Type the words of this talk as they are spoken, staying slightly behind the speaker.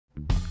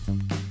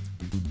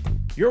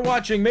You're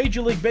watching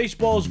Major League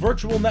Baseball's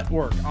virtual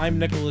network. I'm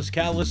Nicholas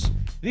Callis.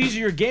 These are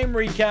your game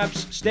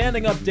recaps,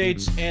 standing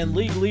updates, and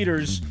league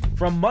leaders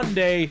from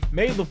Monday,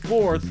 May the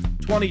 4th,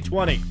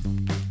 2020.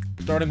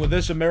 Starting with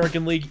this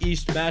American League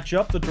East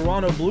matchup, the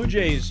Toronto Blue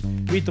Jays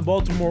beat the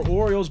Baltimore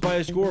Orioles by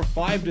a score of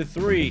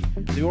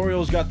 5-3. The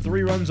Orioles got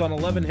 3 runs on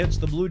 11 hits,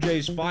 the Blue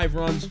Jays 5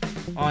 runs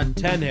on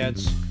 10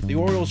 hits. The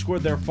Orioles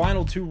scored their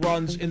final 2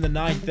 runs in the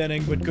 9th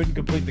inning, but couldn't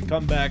complete the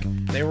comeback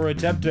they were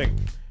attempting.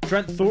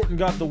 Trent Thornton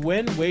got the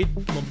win, Wade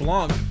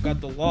LeBlanc got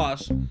the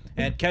loss,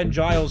 and Ken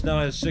Giles now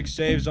has 6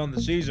 saves on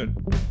the season.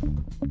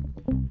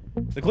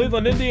 The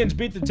Cleveland Indians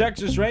beat the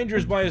Texas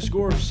Rangers by a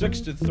score of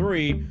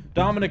 6-3.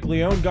 Dominic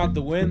Leone got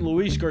the win,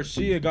 Luis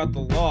Garcia got the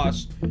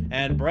loss,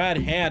 and Brad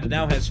Hand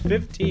now has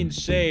 15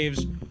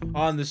 saves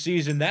on the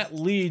season. That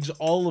leads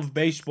all of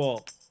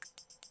baseball.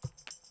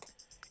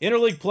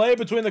 Interleague play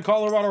between the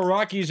Colorado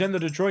Rockies and the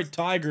Detroit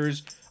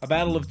Tigers, a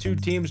battle of 2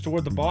 teams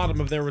toward the bottom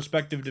of their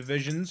respective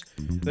divisions.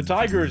 The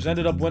Tigers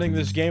ended up winning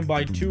this game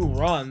by 2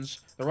 runs.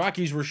 The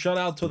Rockies were shut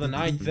out till the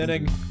 9th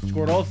inning,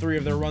 scored all 3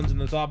 of their runs in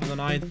the top of the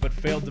 9th, but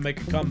failed to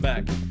make a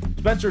comeback.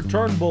 Spencer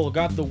Turnbull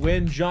got the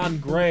win, John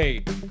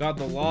Gray got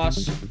the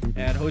loss,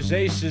 and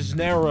Jose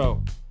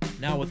Cisnero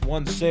now with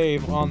 1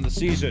 save on the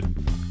season.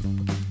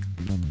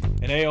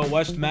 An AL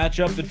West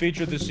matchup that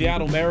featured the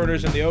Seattle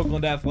Mariners and the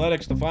Oakland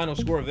Athletics. The final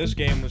score of this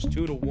game was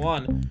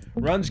 2-1.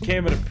 Runs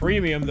came at a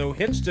premium, though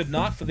hits did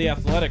not for the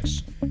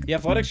Athletics. The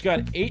Athletics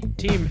got 8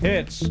 team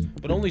hits,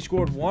 but only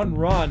scored 1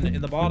 run in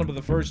the bottom of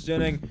the 1st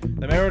inning.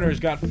 The Mariners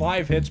got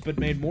 5 hits, but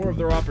made more of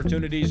their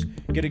opportunities,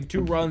 getting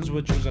 2 runs,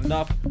 which was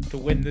enough to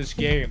win this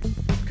game.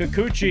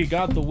 Kikuchi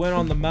got the win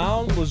on the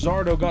mound.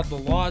 Luzardo got the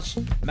loss.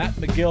 Matt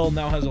McGill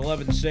now has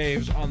 11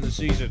 saves on the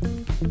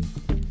season.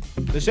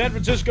 The San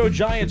Francisco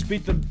Giants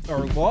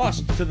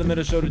lost to the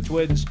Minnesota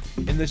Twins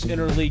in this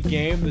interleague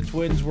game. The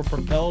Twins were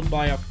propelled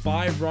by a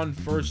 5-run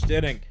first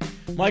inning.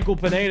 Michael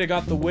Pineda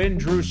got the win.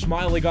 Drew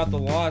Smiley got the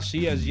loss.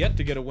 He has yet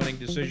to get a winning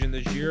decision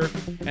this year.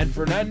 And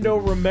Fernando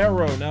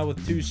Romero now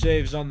with 2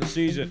 saves on the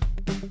season.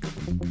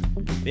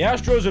 The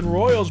Astros and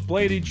Royals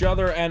played each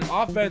other, and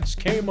offense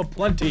came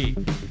aplenty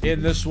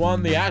in this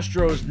one. The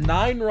Astros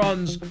 9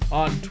 runs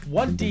on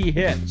 20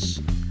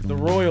 hits. The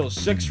Royals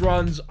 6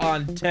 runs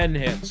on 10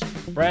 hits.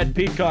 Brad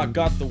Peacock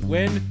got the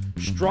win,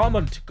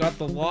 Strawmont got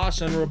the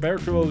loss, and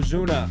Roberto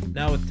Ozuna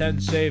now with 10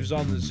 saves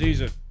on the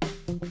season.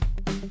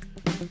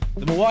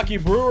 The Milwaukee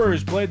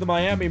Brewers played the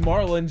Miami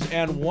Marlins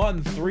and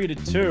won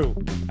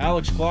 3-2.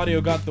 Alex Claudio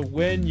got the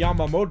win,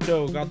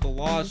 Yamamoto got the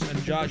loss,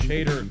 and Josh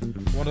Hader,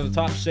 one of the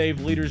top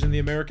save leaders in the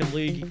American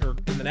League, or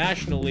in the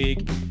National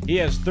League, he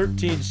has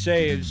 13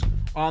 saves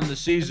on the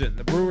season.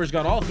 The Brewers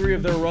got all 3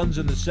 of their runs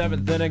in the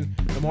 7th inning.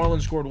 The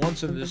Marlins scored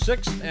once in the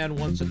 6th and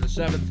once in the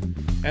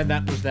 7th, and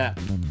that was that.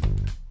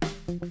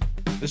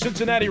 The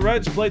Cincinnati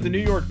Reds played the New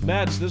York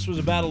Mets. This was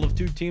a battle of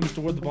 2 teams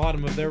toward the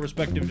bottom of their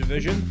respective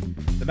division.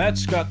 The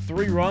Mets got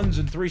 3 runs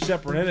in 3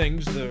 separate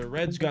innings. The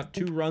Reds got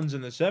 2 runs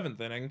in the 7th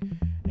inning,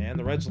 and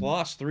the Reds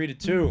lost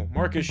 3-2.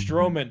 Marcus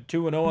Stroman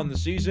 2-0 on the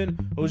season.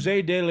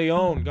 Jose De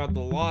Leon got the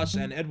loss,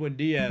 and Edwin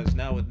Diaz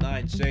now with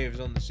 9 saves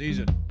on the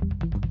season.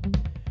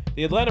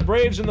 The Atlanta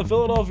Braves and the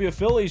Philadelphia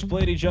Phillies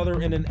played each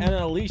other in an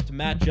NL East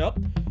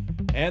matchup,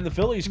 and the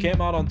Phillies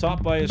came out on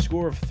top by a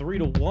score of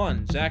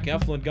 3-1. Zach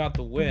Eflin got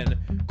the win,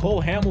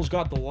 Cole Hamels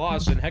got the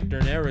loss, and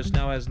Hector Neris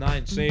now has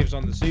 9 saves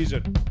on the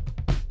season.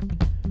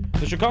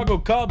 The Chicago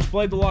Cubs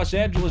played the Los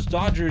Angeles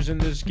Dodgers in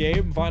this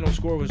game. Final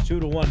score was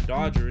 2-1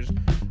 Dodgers.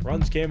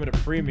 Runs came at a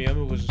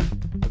premium. It was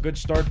a good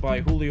start by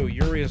Julio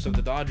Urias of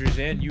the Dodgers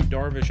and Yu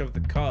Darvish of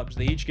the Cubs.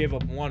 They each gave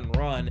up 1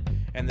 run,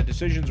 and the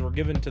decisions were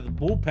given to the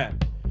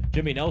bullpen.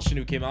 Jimmy Nelson,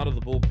 who came out of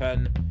the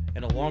bullpen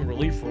in a long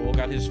relief role,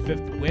 got his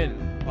 5th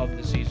win of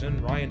the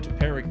season. Ryan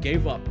Tepera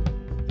gave up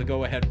the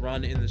go-ahead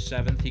run in the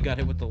 7th. He got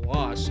hit with the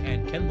loss,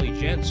 and Kenley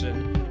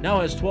Jansen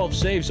now has 12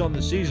 saves on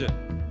the season.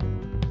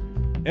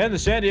 And the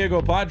San Diego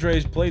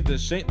Padres played the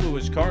St.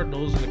 Louis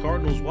Cardinals, and the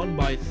Cardinals won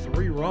by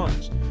 3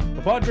 runs.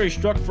 The Padres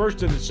struck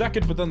first in the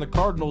 2nd, but then the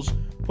Cardinals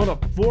put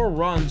up 4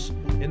 runs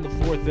in the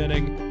 4th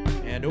inning,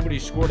 and nobody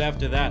scored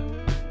after that.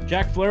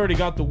 Jack Flaherty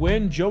got the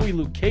win, Joey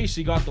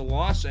Lucchesi got the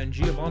loss, and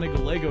Giovanni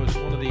Gallegos,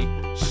 one of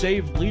the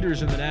save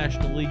leaders in the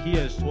National League. He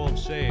has 12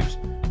 saves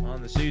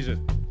on the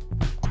season.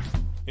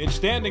 It's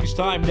standings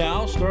time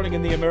now, starting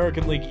in the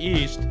American League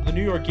East. The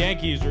New York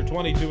Yankees are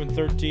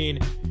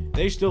 22-13.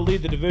 They still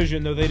lead the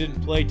division, though they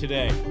didn't play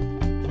today.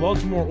 The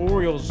Baltimore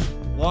Orioles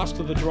lost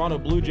to the Toronto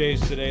Blue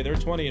Jays today. They're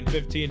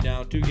 20-15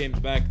 now, 2 games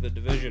back of the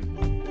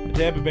division. The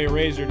Tampa Bay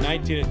Rays are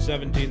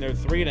 19-17. They're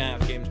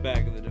 3.5 games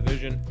back of the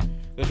division.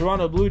 The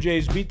Toronto Blue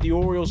Jays beat the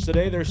Orioles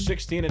today. They're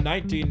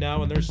 16-19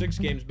 now, and they're 6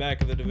 games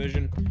back of the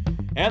division.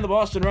 And the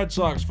Boston Red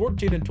Sox,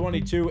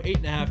 14-22,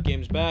 8.5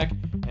 games back,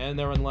 and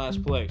they're in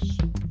last place.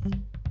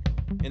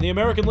 In the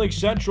American League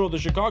Central, the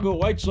Chicago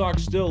White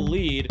Sox still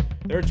lead.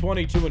 They're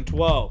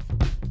 22-12.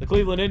 The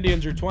Cleveland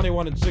Indians are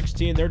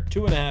 21-16. They're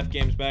 2.5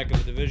 games back in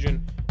the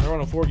division. They're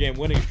on a 4-game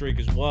winning streak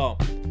as well.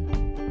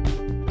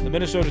 The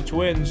Minnesota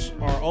Twins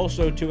are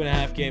also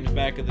 2.5 games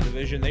back in the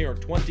division. They are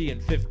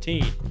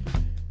 20-15.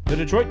 The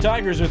Detroit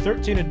Tigers are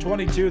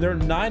 13-22. They're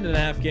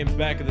 9.5 games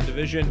back in the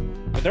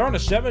division, but they're on a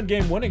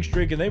 7-game winning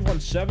streak, and they've won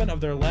 7 of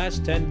their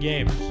last 10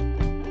 games.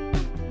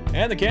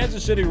 And the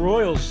Kansas City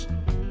Royals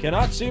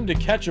cannot seem to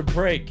catch a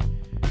break.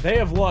 They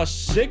have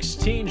lost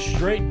 16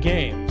 straight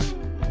games,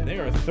 and they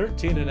are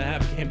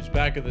 13.5 games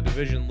back of the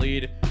division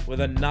lead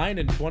with a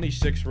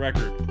 9-26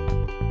 record.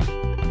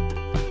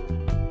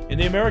 In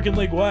the American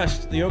League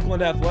West, the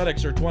Oakland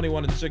Athletics are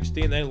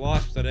 21-16. They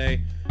lost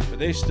today, but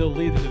they still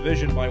lead the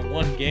division by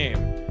 1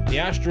 game. The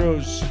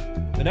Astros,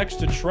 the next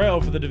to trail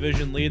for the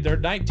division lead, they're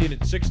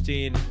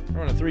 19-16.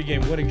 They're on a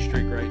 3-game winning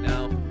streak right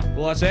now. The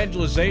Los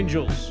Angeles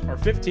Angels are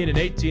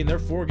 15-18. They're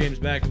 4 games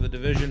back in the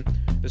division.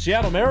 The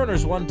Seattle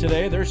Mariners won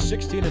today. They're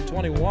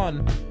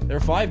 16-21. They're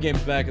 5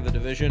 games back in the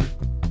division.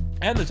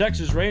 And the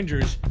Texas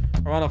Rangers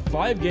are on a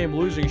 5-game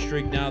losing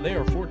streak now. They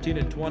are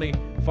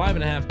 14-20,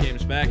 5.5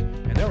 games back,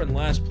 and they're in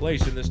last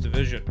place in this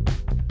division.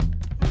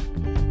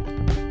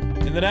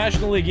 In the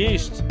National League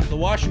East, the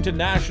Washington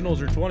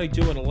Nationals are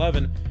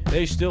 22-11.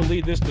 They still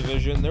lead this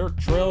division. They're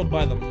trailed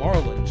by the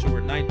Marlins, who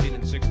are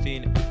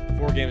 19-16,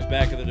 4 games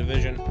back in the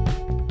division.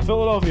 The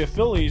Philadelphia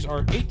Phillies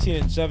are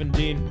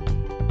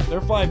 18-17.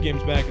 They're 5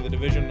 games back in the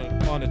division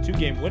on a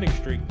 2-game winning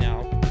streak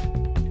now.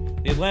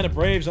 The Atlanta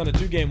Braves on a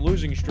 2-game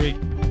losing streak.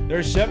 They're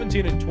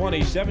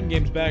 17-20, 7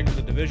 games back in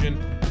the division.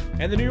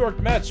 And the New York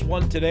Mets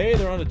won today.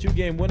 They're on a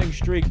 2-game winning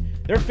streak.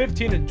 They're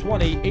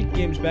 15-20, 8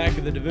 games back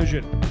in the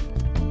division.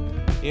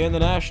 In the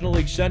National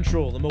League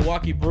Central, the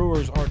Milwaukee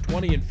Brewers are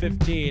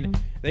 20-15.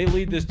 They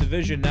lead this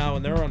division now,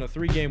 and they're on a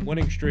 3-game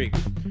winning streak.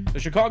 The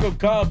Chicago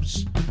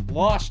Cubs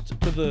lost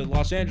to the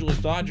Los Angeles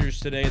Dodgers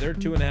today. They're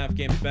 2.5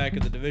 games back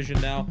in the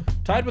division now,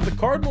 tied with the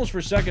Cardinals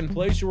for second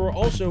place, who are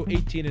also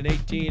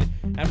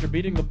 18-18 after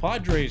beating the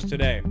Padres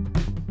today.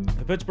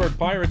 The Pittsburgh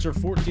Pirates are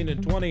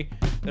 14-20.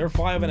 They're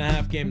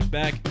 5.5 games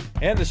back.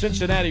 And the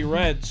Cincinnati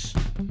Reds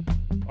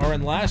are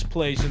in last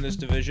place in this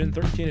division.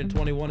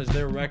 13-21 is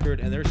their record,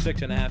 and they're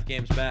 6.5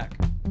 games back.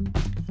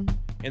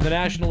 In the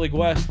National League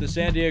West, the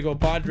San Diego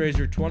Padres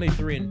are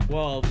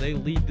 23-12. They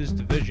lead this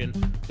division,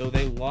 though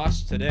they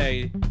lost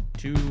today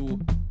to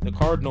the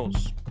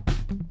Cardinals.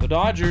 The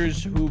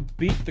Dodgers, who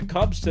beat the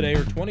Cubs today,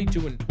 are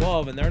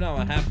 22-12, and they're now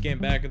a half game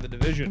back in the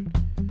division.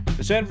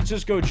 The San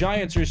Francisco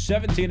Giants are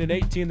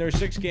 17-18. They're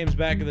 6 games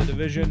back in the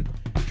division,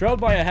 trailed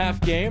by a half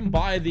game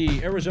by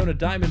the Arizona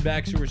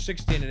Diamondbacks, who are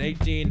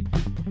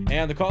 16-18.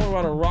 And the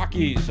Colorado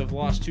Rockies have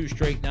lost 2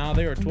 straight now.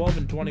 They are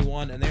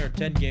 12-21, and they are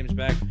 10 games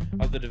back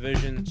of the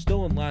division,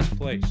 still in last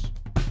place.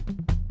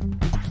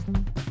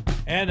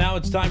 And now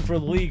it's time for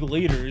league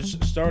leaders,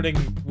 starting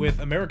with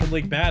American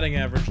League batting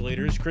average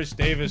leaders. Chris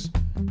Davis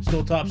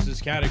still tops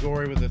this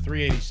category with a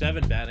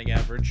 .387 batting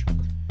average.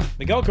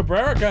 Miguel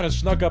Cabrera kind of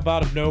snuck up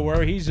out of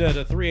nowhere. He's at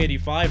a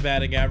 .385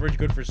 batting average,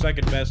 good for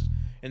second best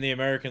in the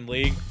American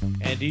League.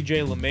 And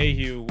DJ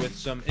LeMahieu, with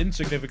some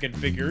insignificant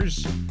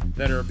figures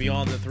that are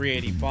beyond the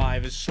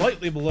 .385, is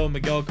slightly below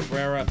Miguel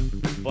Cabrera,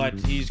 but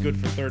he's good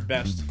for third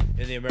best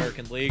in the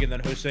American League. And then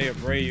Jose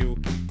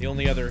Abreu, the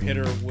only other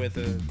hitter with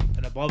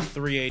an above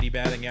 .380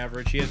 batting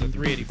average. He has a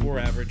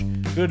 .384 average,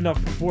 good enough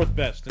for fourth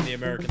best in the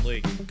American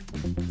League.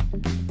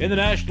 In the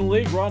National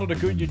League, Ronald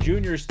Acuna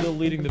Jr. is still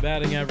leading the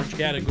batting average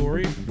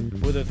category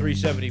with a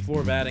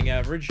 .374 batting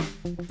average.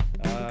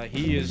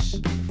 He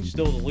is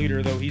still the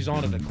leader, though he's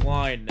on a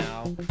decline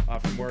now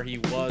from where he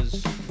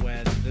was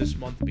when this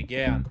month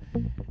began.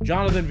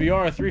 Jonathan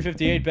Villar,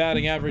 .358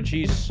 batting average.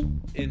 He's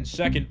in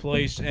second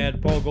place,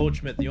 and Paul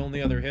Goldschmidt, the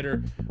only other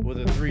hitter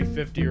with a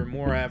 .350 or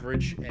more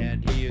average,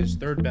 and he is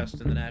third best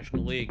in the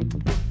National League.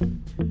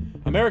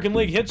 American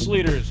League hits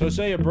leaders.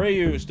 Jose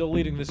Abreu is still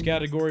leading this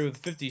category with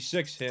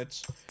 56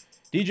 hits.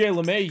 DJ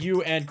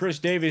LeMahieu and Chris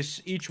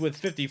Davis each with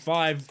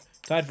 55,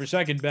 tied for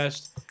second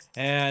best.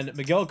 And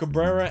Miguel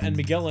Cabrera and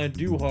Miguel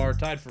Andujar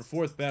tied for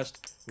fourth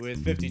best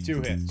with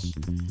 52 hits.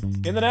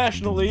 In the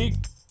National League,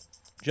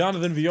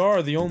 Jonathan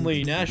Villar, the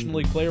only National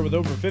League player with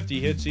over 50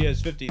 hits, he has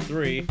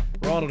 53.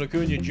 Ronald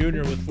Acuna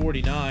Jr. with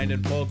 49,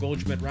 and Paul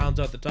Goldschmidt rounds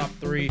out the top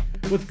 3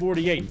 with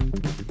 48.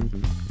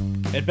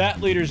 At bat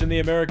leaders in the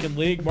American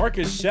League,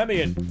 Marcus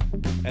Semien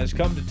has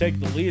come to take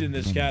the lead in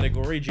this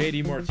category.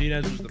 JD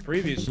Martinez was the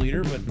previous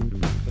leader, but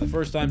for the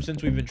first time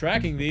since we've been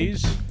tracking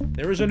these,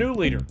 there is a new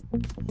leader.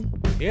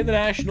 In the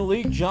National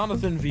League,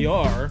 Jonathan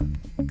Villar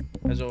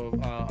has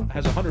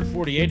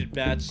 148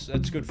 at-bats.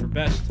 That's good for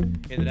best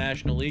in the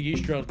National League. He's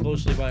trailed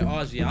closely by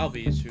Ozzie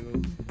Albies,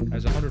 who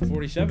has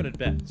 147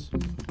 at-bats.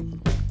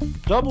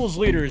 Doubles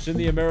leaders in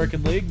the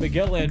American League,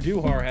 Miguel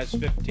Andujar has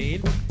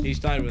 15. He's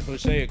tied with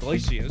Jose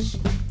Iglesias.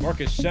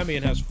 Marcus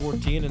Semien has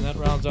 14, and that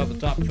rounds out the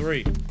top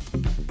 3.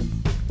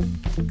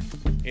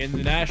 In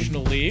the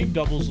National League,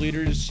 doubles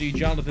leaders see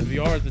Jonathan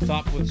Villar at the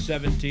top with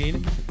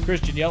 17.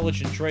 Christian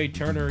Yelich and Trey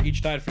Turner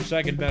each tied for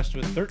second best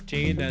with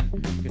 13,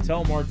 and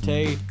Ketel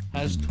Marte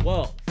has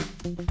 12.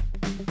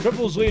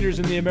 Triples leaders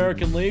in the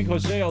American League,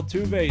 Jose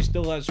Altuve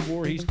still has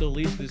 4. He still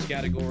leads this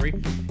category.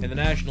 In the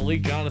National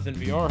League, Jonathan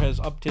Villar has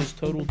upped his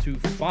total to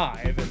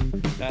 5,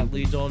 and that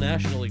leads all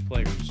National League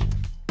players.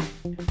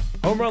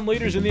 Home run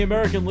leaders in the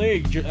American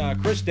League,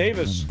 Chris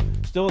Davis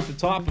Still at the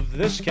top of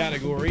this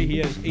category, he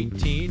has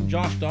 18.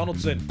 Josh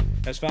Donaldson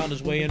has found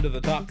his way into the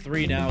top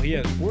 3 now. He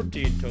has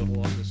 14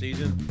 total on the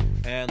season.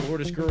 And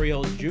Lourdes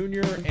Gurriel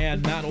Jr.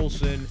 and Matt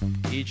Olson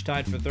each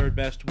tied for third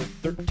best with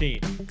 13.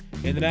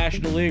 In the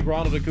National League,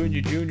 Ronald Acuna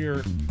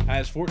Jr.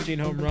 has 14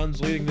 home runs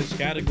leading this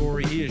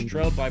category. He is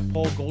trailed by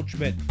Paul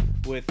Goldschmidt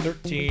with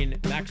 13,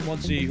 Max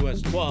Muncy, who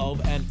has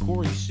 12, and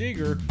Corey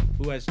Seager,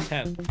 who has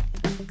 10.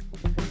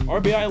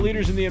 RBI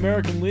leaders in the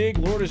American League,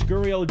 Lourdes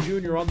Gurriel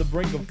Jr. on the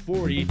brink of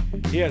 40.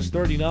 He has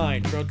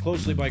 39, trailed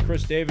closely by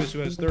Chris Davis, who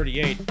has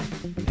 38.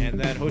 And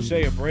then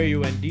Jose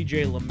Abreu and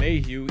DJ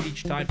LeMahieu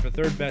each tied for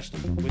third best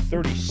with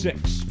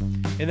 36.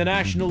 In the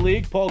National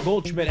League, Paul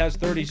Goldschmidt has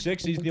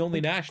 36. He's the only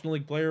National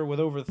League player with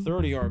over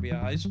 30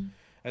 RBIs.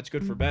 That's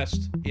good for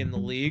best in the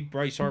league.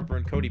 Bryce Harper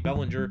and Cody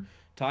Bellinger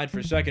tied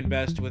for second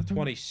best with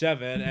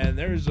 27, and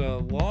there's a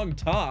long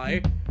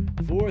tie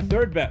for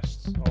third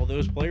best. All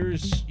those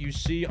players you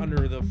see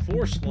under the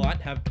 4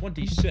 slot have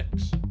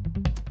 26.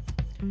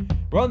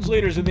 Runs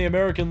leaders in the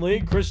American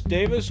League, Chris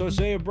Davis,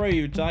 Jose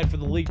Abreu tied for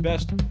the league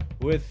best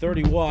with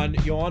 31.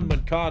 Yohan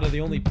Moncada,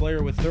 the only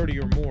player with 30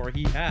 or more,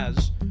 he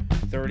has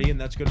 30,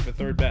 and that's good for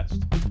third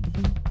best.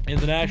 In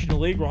the National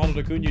League, Ronald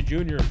Acuna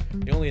Jr.,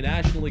 the only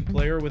National League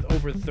player with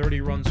over 30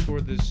 runs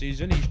scored this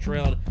season. He's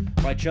trailed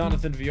by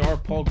Jonathan Villar,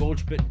 Paul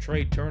Goldschmidt, and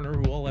Trey Turner,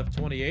 who all have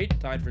 28,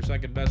 tied for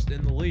second best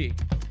in the league.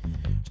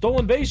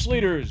 Stolen base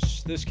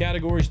leaders. This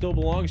category still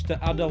belongs to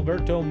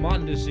Adalberto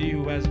Mondesi,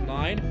 who has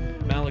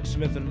 9. Malik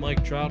Smith and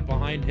Mike Trout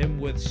behind him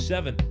with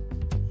 7.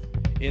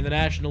 In the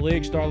National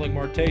League, Starling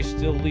Marte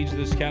still leads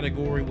this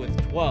category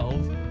with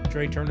 12.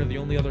 Trey Turner, the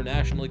only other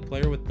National League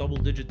player with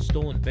double-digit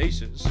stolen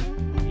bases.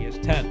 He has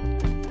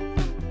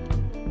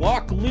 10.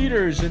 Walk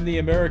leaders in the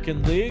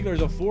American League.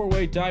 There's a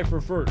 4-way tie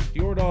for first.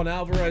 Yordan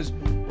Alvarez,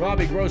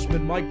 Robbie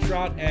Grossman, Mike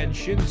Trout, and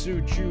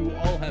Shin-Soo Choo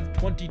all have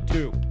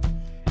 22.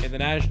 In the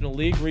National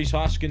League, Rhys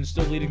Hoskins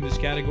still leading this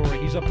category.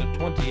 He's up to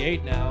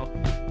 28 now.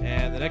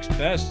 And the next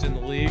best in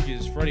the league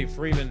is Freddie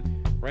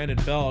Freeman, Brandon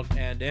Belt,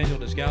 and Daniel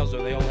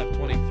Descalzo. They all have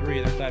 23.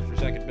 They're tied for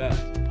second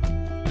best.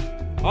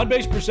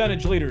 On-base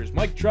percentage leaders.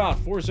 Mike Trout,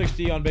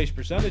 460 on-base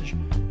percentage.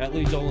 That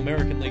leads all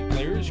American League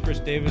players. Chris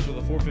Davis with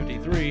a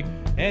 453.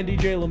 And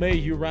DJ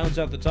LeMahieu rounds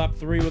out the top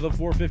 3 with a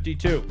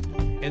 452.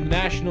 In the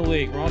National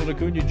League, Ronald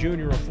Acuna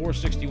Jr. a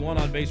 461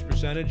 on-base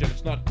percentage, and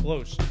it's not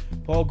close.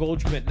 Paul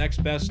Goldschmidt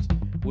next best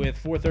with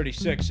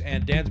 436,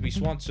 and Dansby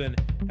Swanson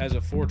has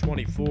a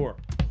 424.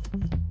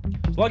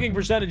 Slugging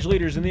percentage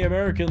leaders in the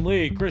American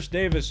League. Chris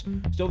Davis,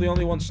 still the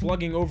only one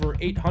slugging over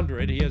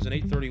 800. He has an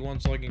 831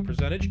 slugging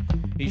percentage.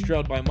 He's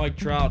trailed by Mike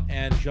Trout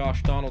and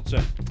Josh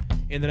Donaldson.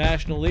 In the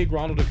National League,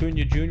 Ronald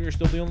Acuna Jr.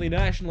 still the only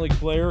National League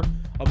player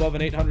above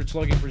an 800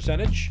 slugging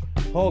percentage.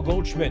 Paul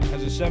Goldschmidt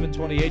has a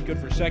 728, good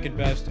for second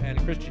best,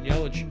 and Christian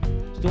Yelich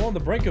still on the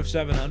brink of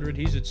 700.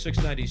 He's at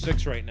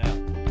 696 right now.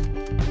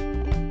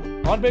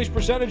 On-base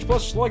percentage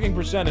plus slugging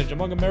percentage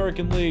among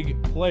American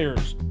League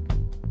players.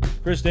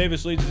 Chris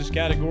Davis leads this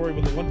category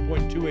with a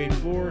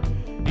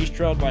 1.284. He's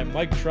trailed by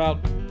Mike Trout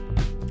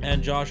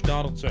and Josh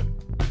Donaldson.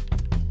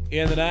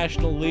 In the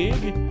National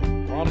League,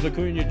 Ronald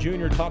Acuna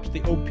Jr. tops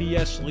the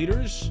OPS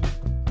leaders.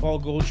 Paul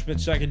Goldschmidt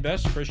second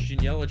best. Christian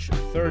Yelich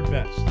third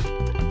best.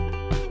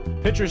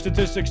 Pitcher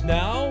statistics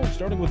now,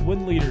 starting with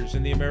win leaders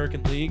in the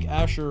American League.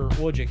 Asher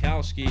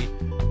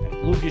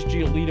Wojciechowski, Lucas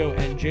Giolito,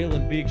 and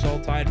Jalen Beeks all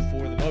tied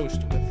for the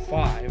most with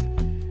 5.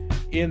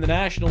 In the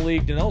National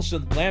League,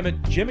 Dinelson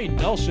Lamet, Jimmy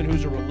Nelson,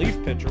 who's a relief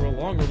pitcher, a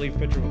long relief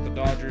pitcher with the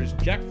Dodgers,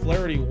 Jack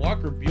Flaherty,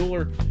 Walker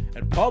Buehler,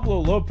 and Pablo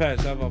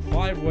Lopez have a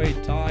 5-way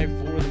tie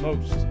for the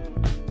most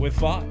with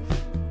 5.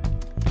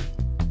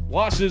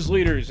 Losses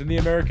leaders in the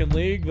American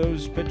League.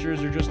 Those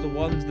pitchers are just the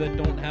ones that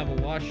don't have a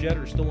loss yet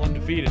or still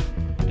undefeated.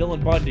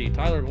 Dylan Bundy,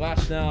 Tyler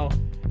Glasnow,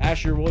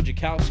 Asher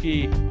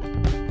Wojciechowski,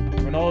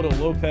 Ronaldo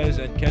Lopez,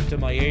 and Kenta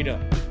Maeda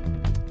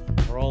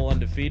are all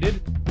undefeated.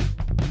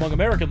 Among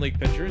American League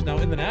pitchers, now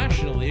in the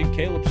National League,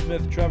 Caleb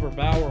Smith, Trevor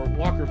Bauer,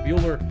 Walker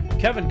Buehler,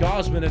 Kevin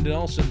Gausman, and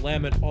Nelson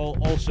Lamet all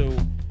also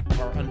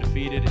are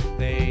undefeated.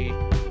 They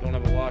don't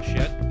have a loss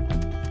yet.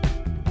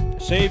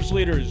 Saves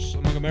leaders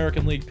among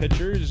American League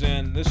pitchers,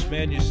 and this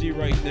man you see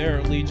right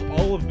there leads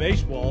all of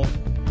baseball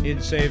in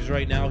saves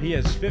right now. He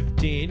has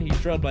 15.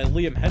 He's trailed by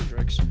Liam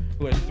Hendricks,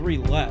 who has 3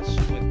 less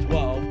with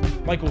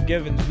 12. Michael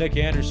Givens, Nick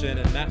Anderson,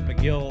 and Matt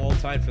McGill all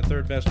tied for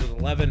third best with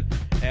 11.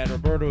 And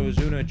Roberto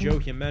Ozuna, Joe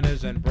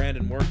Jimenez, and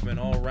Brandon Workman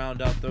all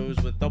round out those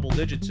with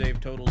double-digit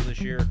save totals this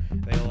year.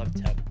 They all have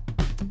 10.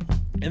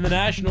 In the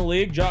National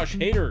League, Josh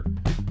Hader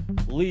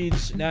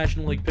leads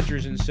National League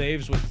pitchers in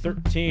saves with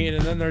 13,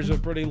 and then there's a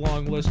pretty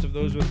long list of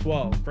those with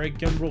 12. Craig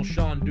Kimbrell,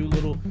 Sean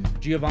Doolittle,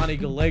 Giovanni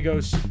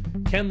Gallegos,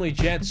 Kenley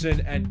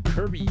Jansen, and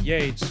Kirby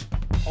Yates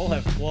all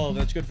have 12.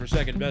 That's good for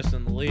second best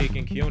in the league,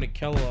 and Keone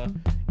Kela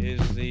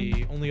is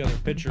the only other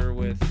pitcher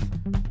with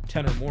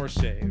 10 or more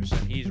saves,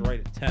 and he's right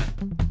at 10.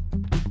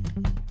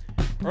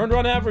 Earned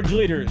run average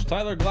leaders.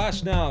 Tyler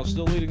Glasnow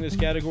still leading this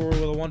category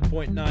with a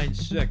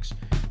 1.96.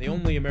 The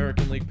only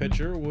American League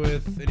pitcher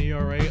with an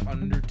ERA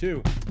under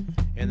 2.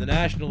 In the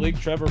National League,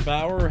 Trevor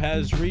Bauer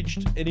has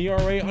reached an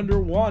ERA under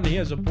 1. He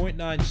has a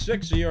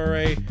 .96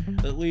 ERA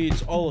that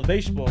leads all of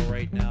baseball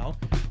right now.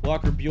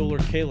 Walker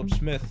Buehler, Caleb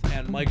Smith,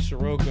 and Mike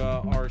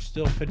Soroka are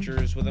still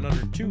pitchers with an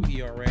under 2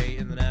 ERA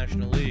in the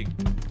National League.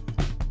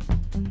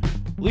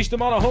 Least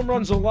amount of home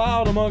runs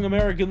allowed among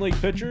American League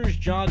pitchers.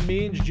 John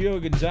Means, Gio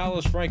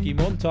Gonzalez, Frankie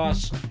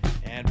Montas,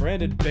 and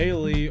Brandon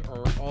Bailey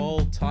are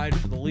all tied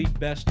for the league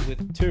best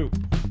with 2.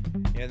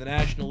 In the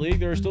National League,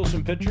 there are still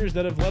some pitchers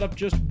that have let up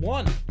just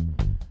 1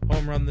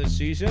 home run this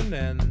season,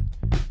 and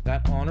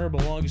that honor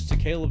belongs to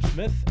Caleb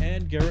Smith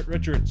and Garrett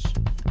Richards.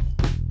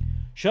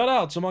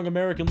 Shutouts among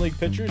American League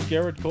pitchers.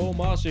 Garrett Cole,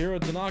 Masahiro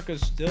Tanaka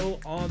still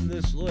on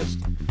this list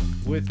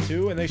with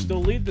 2, and they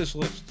still lead this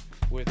list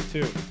with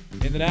 2.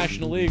 In the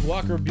National League,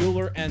 Walker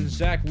Buehler and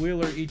Zach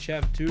Wheeler each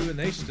have 2, and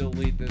they still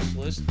lead this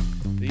list.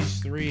 These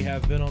 3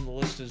 have been on the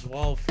list as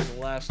well for the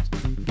last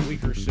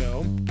week or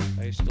so.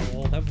 They still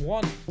all have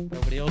 1.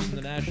 Nobody else in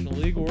the National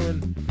League or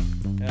in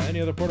any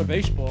other part of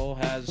baseball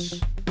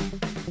has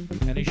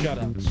any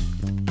shutouts.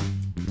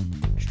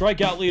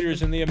 Strikeout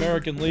leaders in the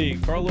American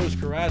League. Carlos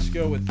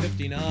Carrasco with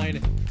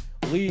 59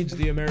 leads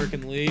the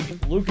American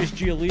League. Lucas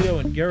Giolito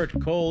and Garrett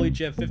Cole each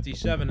have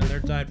 57, and they're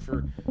tied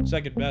for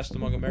second best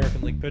among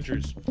American League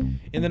pitchers.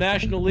 In the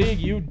National League,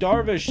 Yu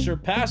Darvish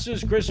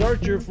surpasses Chris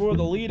Archer for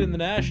the lead in the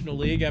National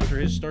League after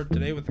his start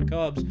today with the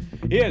Cubs.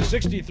 He has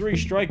 63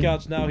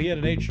 strikeouts now. He had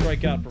an 8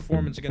 strikeout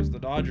performance against the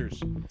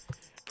Dodgers.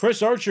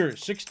 Chris Archer,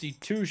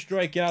 62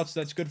 strikeouts.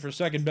 That's good for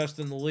second best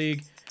in the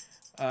league.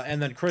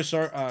 And then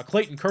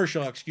Clayton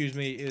Kershaw,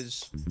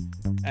 is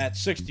at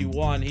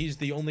 61. He's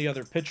the only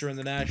other pitcher in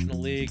the National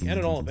League, and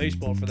in all of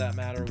baseball for that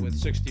matter, with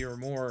 60 or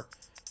more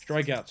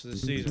strikeouts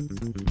this season.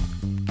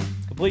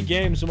 Complete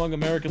games among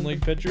American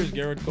League pitchers.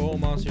 Garrett Cole,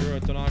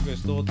 Masahiro Tanaka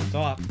still at the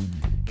top.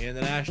 In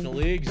the National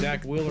League,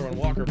 Zach Wheeler and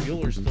Walker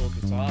Buehler still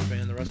at the top,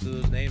 and the rest of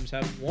those names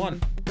have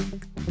 1.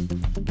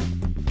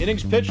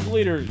 Innings pitched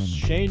leaders.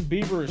 Shane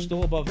Bieber is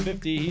still above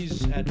 50.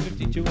 He's had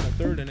 52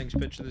 1/3 innings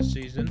pitched this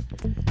season.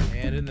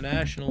 And in the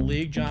National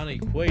League, Johnny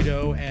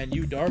Cueto and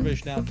Yu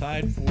Darvish now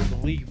tied for the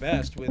league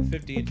best with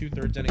 50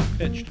 2/3 innings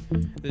pitched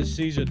this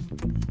season.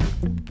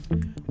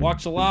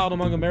 Walks allowed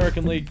among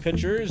American League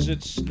pitchers.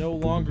 It's no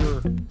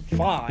longer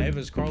 5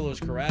 as Carlos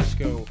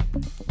Carrasco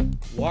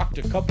walked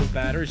a couple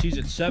batters. He's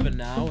at 7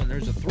 now, and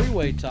there's a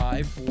 3-way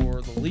tie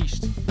for the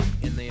least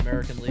in the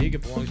American League.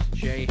 It belongs to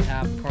Jay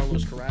Happ,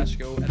 Carlos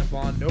Carrasco, and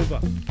Ivan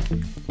Nova.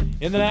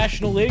 In the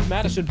National League,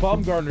 Madison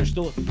Bumgarner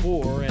still at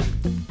 4,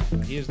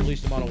 and he has the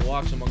least amount of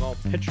walks among all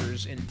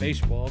pitchers in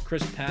baseball.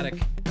 Chris Paddock,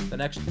 the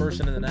next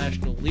person in the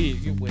National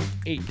League, with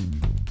 8.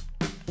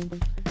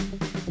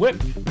 Whip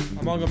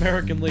among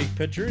American League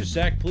pitchers.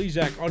 Zach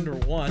Plesac under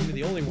 1,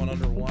 the only one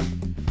under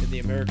 1 in the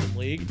American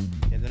League.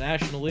 In the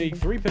National League,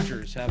 3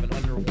 pitchers have an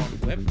under 1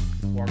 whip.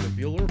 Walker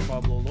Buehler,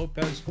 Pablo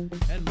Lopez,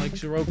 and Mike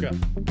Soroka.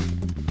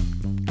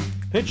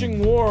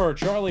 Pitching WAR,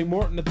 Charlie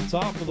Morton at the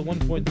top with a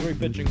 1.3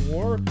 pitching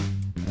WAR.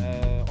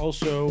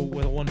 Also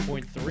with a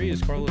 1.3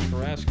 is Carlos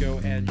Carrasco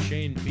and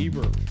Shane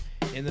Bieber.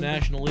 In the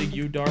National League,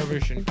 Yu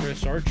Darvish and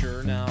Chris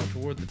Archer now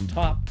toward the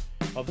top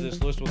of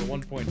this list with a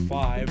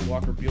 1.5.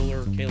 Walker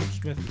Buehler, Caleb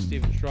Smith, and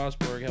Steven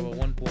Strasburg have a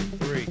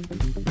 1.3.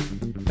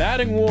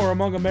 Batting WAR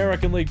among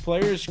American League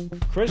players.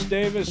 Chris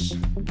Davis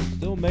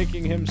still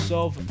making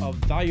himself a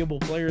valuable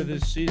player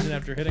this season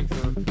after hitting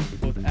for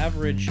both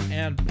average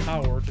and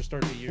power to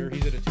start the year.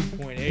 He's at a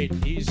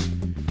 2.8. He's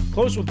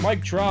close with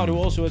Mike Trout, who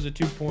also has a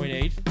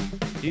 2.8.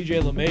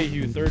 DJ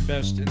LeMahieu, third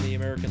best in the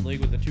American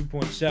League with a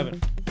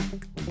 2.7.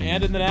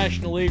 And in the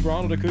National League,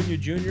 Ronald Acuna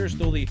Jr.,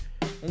 still the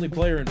only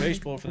player in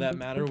baseball for that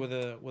matter, with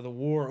a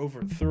WAR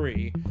over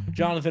 3.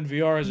 Jonathan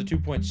Villar has a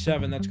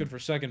 2.7. That's good for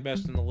second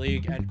best in the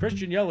league. And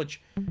Christian Yelich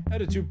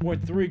had a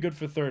 2.3, good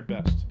for third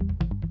best.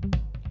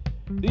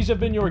 These have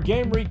been your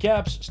game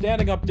recaps,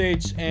 standing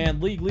updates,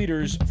 and league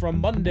leaders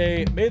from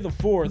Monday, May the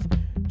 4th,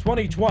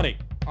 2020.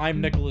 I'm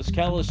Nicholas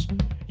Callis.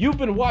 You've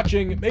been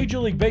watching Major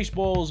League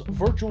Baseball's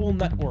Virtual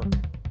Network.